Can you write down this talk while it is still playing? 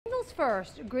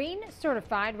first green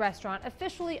certified restaurant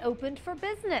officially opened for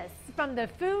business. From the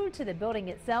food to the building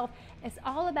itself, it's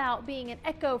all about being an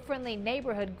eco-friendly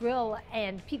neighborhood grill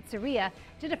and pizzeria.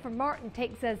 Jennifer Martin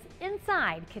takes us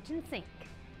inside Kitchen Sink.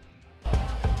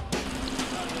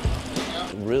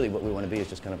 Really what we want to be is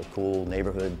just kind of a cool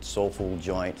neighborhood soulful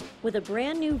joint. With a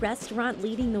brand new restaurant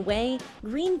leading the way,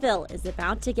 Greenville is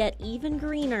about to get even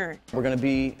greener. We're going to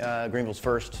be Greenville's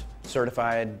first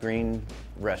certified green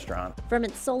restaurant. From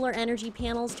its solar energy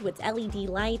panels to its LED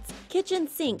lights, Kitchen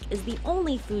Sink is the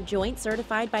only food joint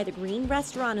certified by the Green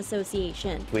Restaurant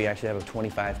Association. We actually have a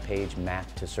 25-page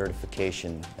map to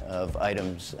certification of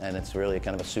items, and it's really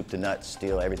kind of a soup to nuts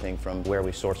deal, everything from where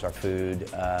we source our food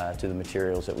to the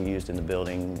materials that we used in the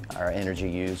building, our energy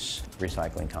use,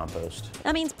 recycling, compost.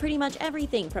 That means pretty much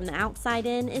everything from the outside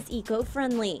in is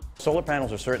eco-friendly. Solar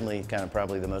panels are certainly kind of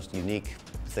probably the most unique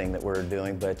thing that we're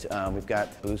doing, but we've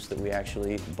got booths that we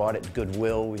actually bought at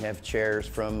Goodwill. We have chairs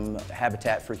from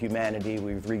Habitat for Humanity.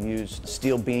 We've reused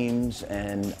steel beams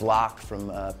and block from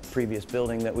a previous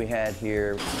building that we had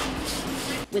here.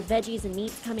 With veggies and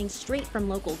meats coming straight from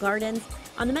local gardens,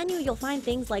 on the menu you'll find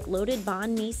things like loaded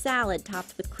Bahn Mi Salad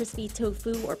topped with crispy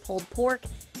tofu or pulled pork,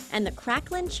 and the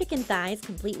Cracklin Chicken Thighs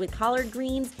complete with collard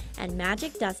greens and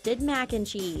magic dusted mac and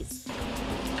cheese.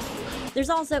 There's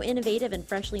also innovative and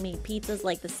freshly made pizzas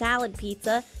like the salad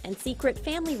pizza, and secret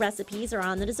family recipes are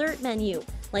on the dessert menu,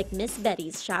 like Miss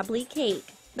Betty's Chablis cake.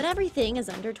 But everything is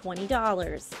under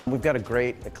 $20. We've got a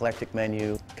great eclectic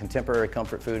menu. Contemporary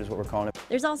comfort food is what we're calling it.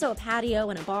 There's also a patio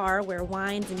and a bar where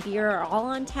wines and beer are all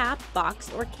on tap,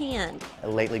 boxed or canned.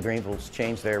 Lately, Greenville's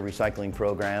changed their recycling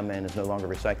program and is no longer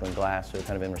recycling glass, so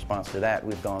kind of in response to that,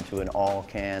 we've gone to an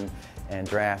all-can and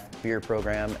draft beer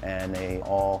program and a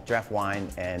all draft wine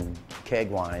and keg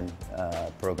wine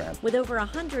program. With over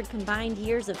 100 combined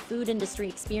years of food industry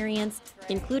experience,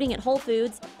 including at Whole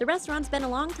Foods, the restaurant's been a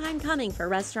long time coming for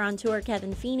restaurateur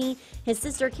Kevin Feeney, his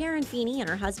sister Karen Feeney, and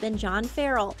her husband John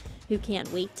Farrell, who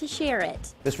can't wait to share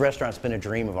it. This restaurant's been a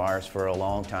dream of ours for a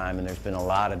long time, and there's been a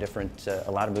lot of different,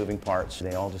 a lot of moving parts.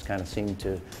 They all just kind of seem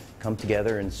to come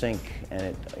together and sync, and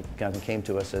it kind of came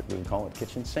to us that we would call it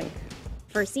Kitchen Sink.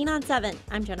 For Scene on 7,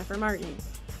 I'm Jennifer Martin.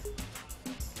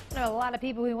 I know a lot of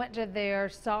people who went to their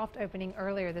soft opening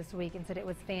earlier this week and said it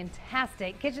was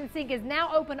fantastic. Kitchen Sink is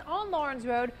now open on Lawrence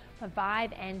Road from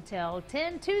 5 until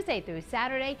 10, Tuesday through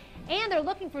Saturday, and they're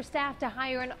looking for staff to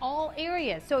hire in all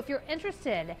areas. So if you're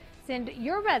interested, send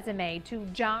your resume to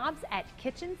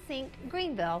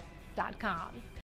jobs@kitchensinkgreenville.com.